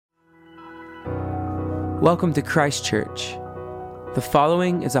Welcome to Christ Church. The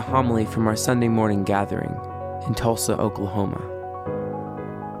following is a homily from our Sunday morning gathering in Tulsa, Oklahoma.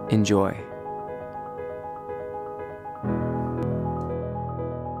 Enjoy.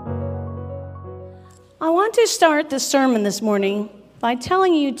 I want to start the sermon this morning by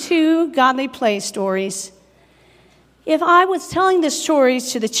telling you two godly play stories. If I was telling the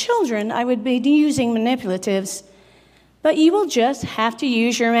stories to the children, I would be using manipulatives, but you will just have to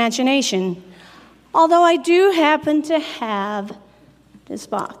use your imagination. Although I do happen to have this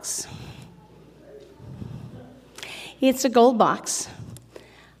box. It's a gold box.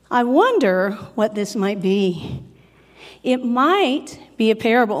 I wonder what this might be. It might be a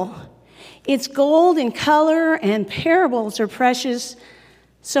parable. It's gold in color, and parables are precious,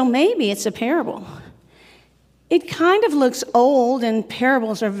 so maybe it's a parable. It kind of looks old, and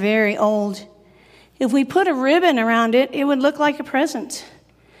parables are very old. If we put a ribbon around it, it would look like a present.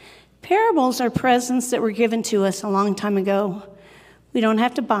 Parables are presents that were given to us a long time ago. We don't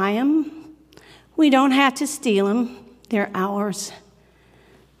have to buy them. We don't have to steal them. They're ours.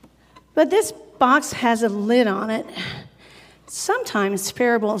 But this box has a lid on it. Sometimes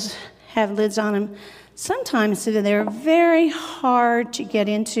parables have lids on them. Sometimes they're very hard to get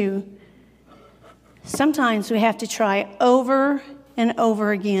into. Sometimes we have to try over and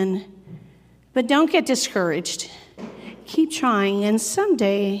over again. But don't get discouraged. Keep trying, and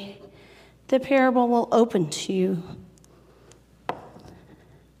someday the parable will open to you.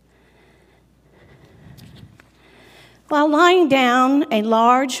 While lying down a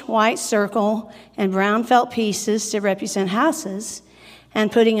large white circle and brown felt pieces to represent houses, and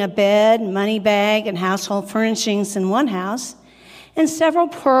putting a bed, money bag, and household furnishings in one house, and several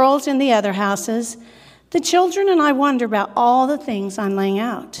pearls in the other houses, the children and I wonder about all the things I'm laying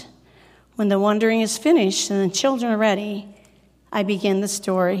out. When the wondering is finished and the children are ready, I begin the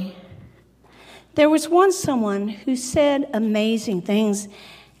story. There was once someone who said amazing things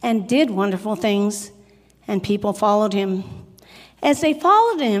and did wonderful things, and people followed him. As they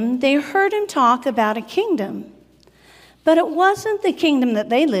followed him, they heard him talk about a kingdom. But it wasn't the kingdom that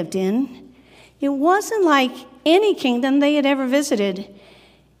they lived in. It wasn't like any kingdom they had ever visited.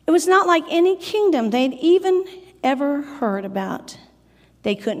 It was not like any kingdom they'd even ever heard about.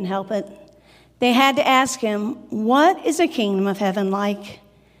 They couldn't help it. They had to ask him, "What is a kingdom of heaven like?"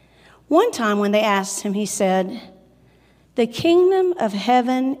 One time when they asked him, he said, "The kingdom of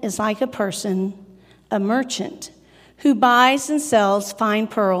heaven is like a person, a merchant, who buys and sells fine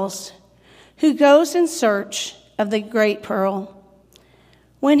pearls, who goes in search of the great pearl.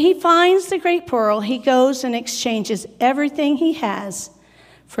 When he finds the great pearl, he goes and exchanges everything he has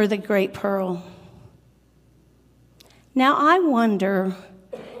for the great pearl." Now I wonder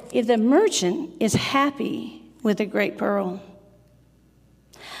if the merchant is happy with the great pearl.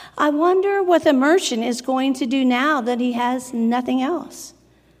 I wonder what the merchant is going to do now that he has nothing else.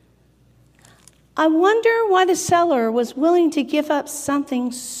 I wonder why the seller was willing to give up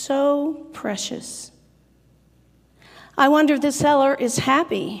something so precious. I wonder if the seller is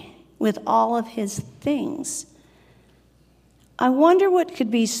happy with all of his things. I wonder what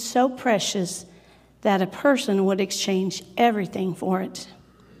could be so precious that a person would exchange everything for it.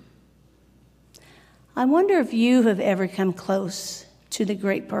 I wonder if you have ever come close to the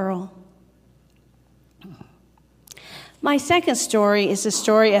great pearl. My second story is the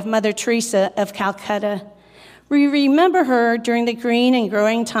story of Mother Teresa of Calcutta. We remember her during the green and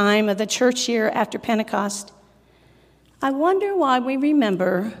growing time of the church year after Pentecost. I wonder why we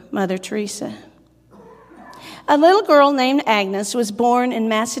remember Mother Teresa. A little girl named Agnes was born in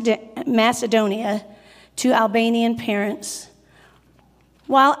Macedonia to Albanian parents.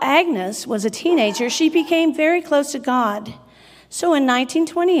 While Agnes was a teenager, she became very close to God. So in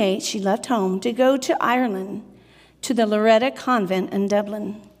 1928, she left home to go to Ireland, to the Loretta Convent in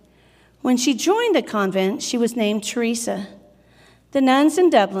Dublin. When she joined the convent, she was named Teresa. The nuns in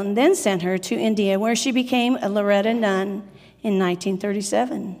Dublin then sent her to India, where she became a Loretta nun in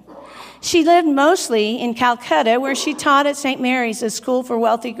 1937. She lived mostly in Calcutta, where she taught at St. Mary's, a school for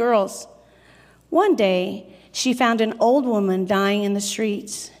wealthy girls. One day, she found an old woman dying in the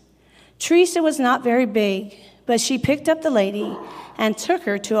streets. Teresa was not very big, but she picked up the lady and took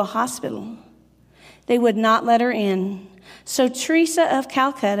her to a hospital. They would not let her in, so Teresa of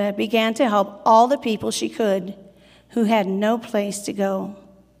Calcutta began to help all the people she could who had no place to go.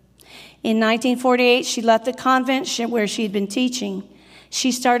 In 1948, she left the convent where she had been teaching.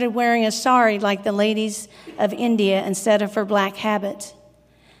 She started wearing a sari like the ladies of India instead of her black habit.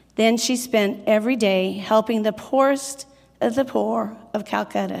 Then she spent every day helping the poorest of the poor of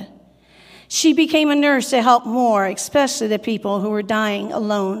Calcutta. She became a nurse to help more, especially the people who were dying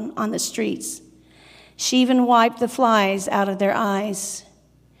alone on the streets. She even wiped the flies out of their eyes.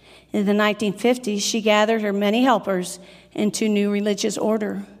 In the 1950s, she gathered her many helpers into a new religious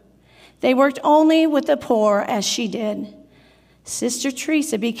order. They worked only with the poor as she did. Sister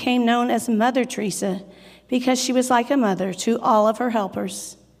Teresa became known as Mother Teresa because she was like a mother to all of her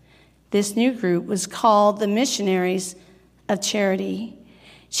helpers. This new group was called the Missionaries of Charity.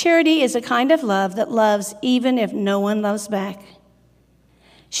 Charity is a kind of love that loves even if no one loves back.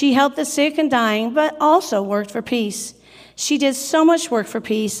 She helped the sick and dying, but also worked for peace. She did so much work for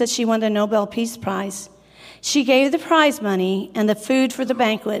peace that she won the Nobel Peace Prize. She gave the prize money and the food for the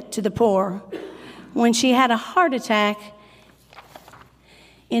banquet to the poor. When she had a heart attack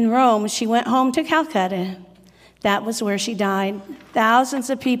in Rome, she went home to Calcutta. That was where she died. Thousands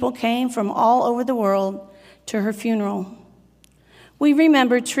of people came from all over the world to her funeral. We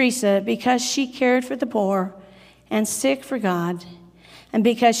remember Teresa because she cared for the poor and sick for God, and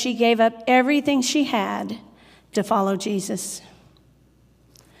because she gave up everything she had to follow Jesus.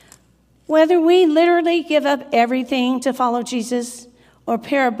 Whether we literally give up everything to follow Jesus or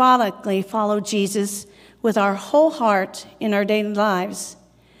parabolically follow Jesus with our whole heart in our daily lives,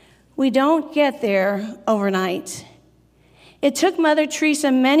 we don't get there overnight. It took Mother Teresa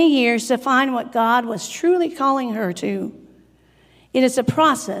many years to find what God was truly calling her to. It is a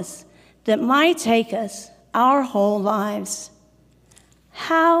process that might take us our whole lives.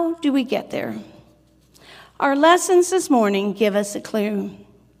 How do we get there? Our lessons this morning give us a clue.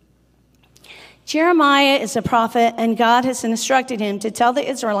 Jeremiah is a prophet, and God has instructed him to tell the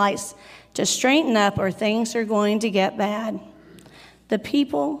Israelites to straighten up or things are going to get bad. The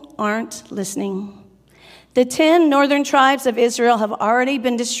people aren't listening. The 10 northern tribes of Israel have already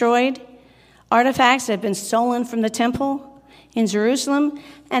been destroyed. Artifacts have been stolen from the temple in Jerusalem,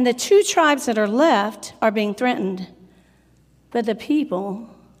 and the 2 tribes that are left are being threatened. But the people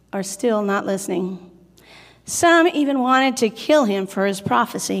are still not listening. Some even wanted to kill him for his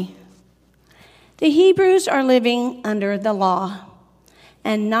prophecy. The Hebrews are living under the law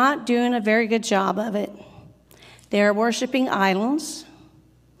and not doing a very good job of it. They are worshiping idols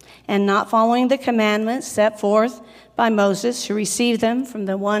and not following the commandments set forth by Moses, who received them from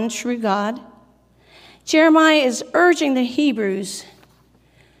the one true God. Jeremiah is urging the Hebrews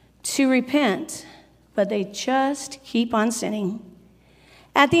to repent, but they just keep on sinning.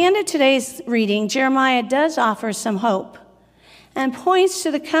 At the end of today's reading, Jeremiah does offer some hope and points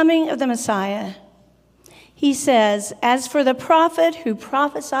to the coming of the Messiah. He says, "As for the prophet who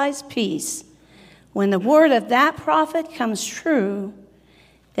prophesies peace, when the word of that prophet comes true,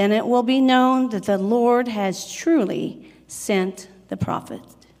 then it will be known that the Lord has truly sent the prophet."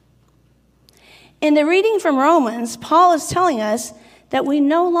 In the reading from Romans, Paul is telling us that we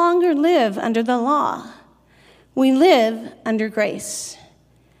no longer live under the law. We live under grace.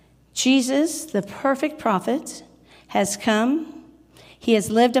 Jesus, the perfect prophet, has come. He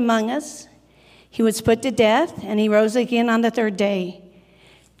has lived among us. He was put to death, and he rose again on the 3rd day.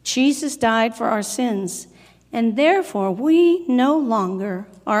 Jesus died for our sins, and therefore we no longer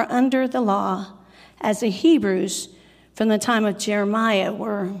are under the law, as the Hebrews from the time of Jeremiah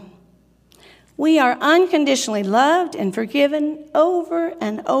were. We are unconditionally loved and forgiven over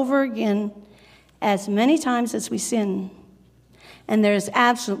and over again, as many times as we sin. And there is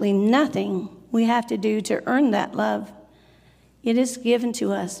absolutely nothing we have to do to earn that love. It is given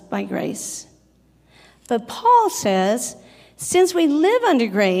to us by grace. But Paul says, since we live under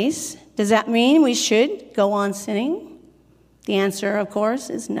grace, does that mean we should go on sinning? The answer, of course,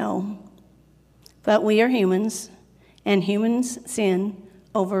 is no. But we are humans, and humans sin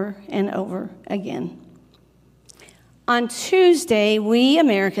over and over again. On Tuesday, we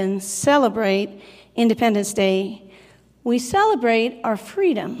Americans celebrate Independence Day. We celebrate our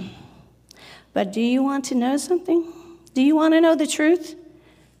freedom. But do you want to know something? Do you want to know the truth?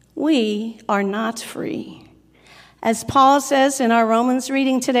 We are not free. As Paul says in our Romans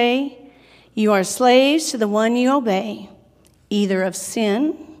reading today, you are slaves to the one you obey, either of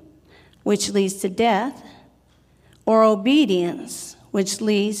sin, which leads to death, or obedience, which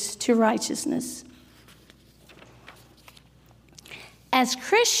leads to righteousness. As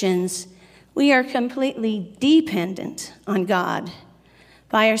Christians, we are completely dependent on God.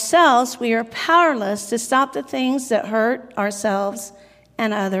 By ourselves, we are powerless to stop the things that hurt ourselves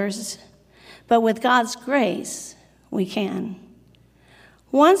and others. But with God's grace, we can.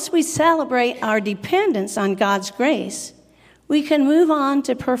 Once we celebrate our dependence on God's grace, we can move on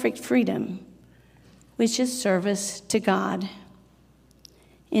to perfect freedom, which is service to God.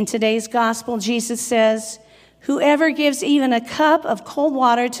 In today's gospel, Jesus says, "Whoever gives even a cup of cold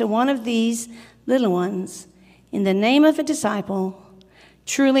water to one of these little ones in the name of a disciple,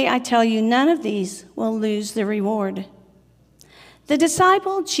 Truly, I tell you, none of these will lose their reward. The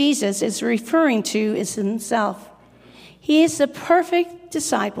disciple Jesus is referring to is himself. He is the perfect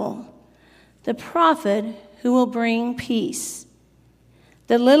disciple, the prophet who will bring peace.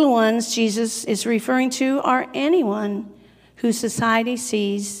 The little ones Jesus is referring to are anyone who society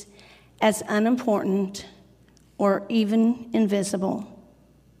sees as unimportant or even invisible.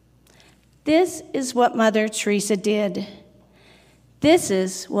 This is what Mother Teresa did. This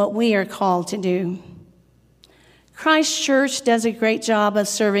is what we are called to do. Christ Church does a great job of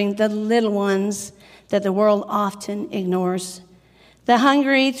serving the little ones that the world often ignores. The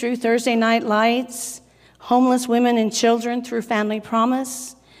hungry through Thursday Night Lights, homeless women and children through Family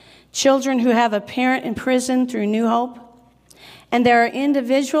Promise, children who have a parent in prison through New Hope. And there are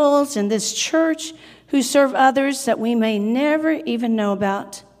individuals in this church who serve others that we may never even know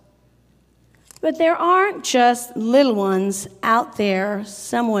about. But there aren't just little ones out there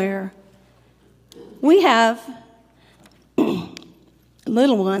somewhere. We have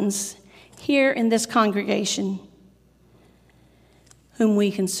little ones here in this congregation whom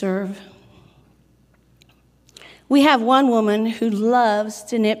we can serve. We have one woman who loves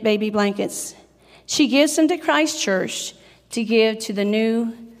to knit baby blankets. She gives them to Christ Church to give to the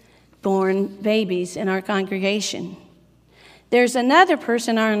newborn babies in our congregation. There's another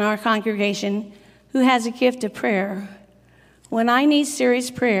person in our congregation who has a gift of prayer. When I need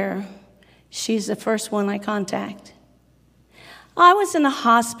serious prayer, she's the first one I contact. I was in the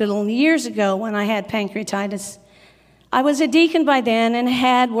hospital years ago when I had pancreatitis. I was a deacon by then and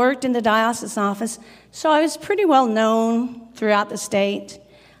had worked in the diocesan office, so I was pretty well known throughout the state.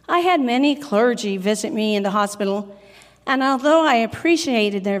 I had many clergy visit me in the hospital, and although I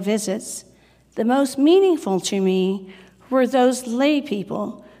appreciated their visits, the most meaningful to me were those lay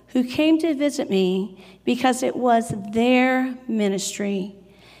people who came to visit me because it was their ministry.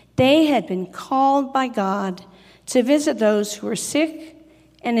 They had been called by God to visit those who were sick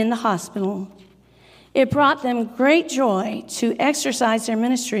and in the hospital. It brought them great joy to exercise their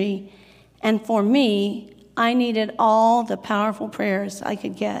ministry, and for me, I needed all the powerful prayers I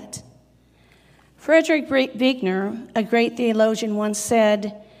could get. Frederick Buechner, a great theologian, once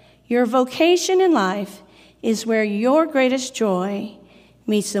said, "Your vocation in life is where your greatest joy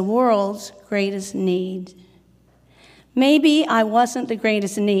meets the world's greatest need." Maybe I wasn't the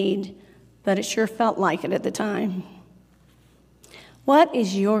greatest need, but it sure felt like it at the time. What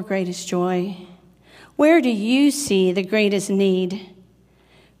is your greatest joy? Where do you see the greatest need?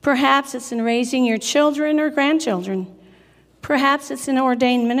 Perhaps it's in raising your children or grandchildren. Perhaps it's in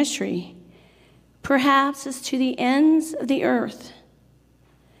ordained ministry. Perhaps it's to the ends of the earth.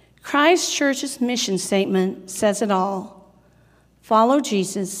 Christ Church's mission statement says it all. Follow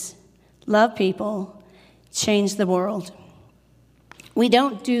Jesus, love people, change the world. We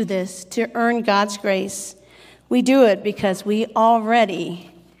don't do this to earn God's grace. We do it because we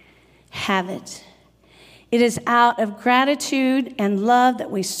already have it. It is out of gratitude and love that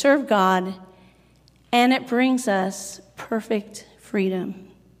we serve God, and it brings us perfect freedom.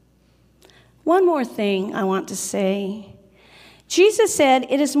 One more thing I want to say. Jesus said,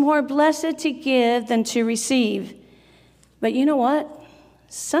 "It is more blessed to give than to receive." But you know what?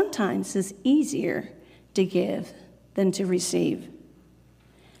 Sometimes it's easier to give than to receive.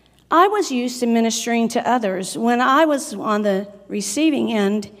 I was used to ministering to others. When I was on the receiving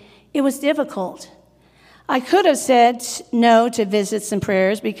end, it was difficult. I could have said no to visits and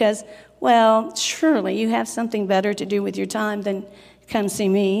prayers because, well, surely you have something better to do with your time than come see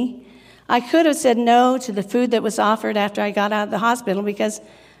me. I could have said no to the food that was offered after I got out of the hospital because,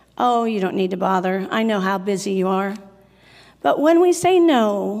 oh, you don't need to bother. I know how busy you are. But when we say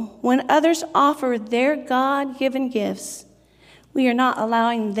no, when others offer their God-given gifts, we are not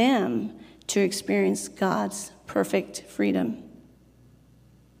allowing them to experience God's perfect freedom.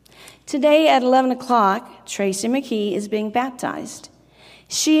 Today at 11 o'clock, Tracy McKee is being baptized.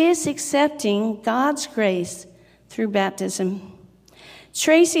 She is accepting God's grace through baptism.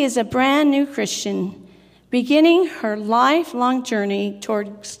 Tracy is a brand new Christian, beginning her lifelong journey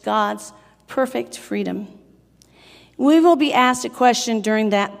towards God's perfect freedom. We will be asked a question during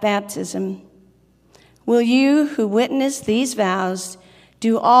that baptism. Will you, who witnessed these vows,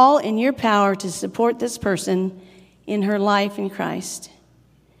 do all in your power to support this person in her life in Christ?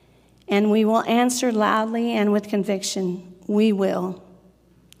 And we will answer loudly and with conviction, we will.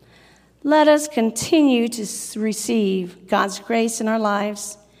 Let us continue to receive God's grace in our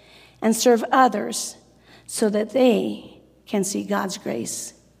lives and serve others so that they can see God's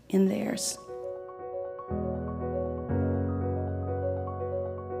grace in theirs.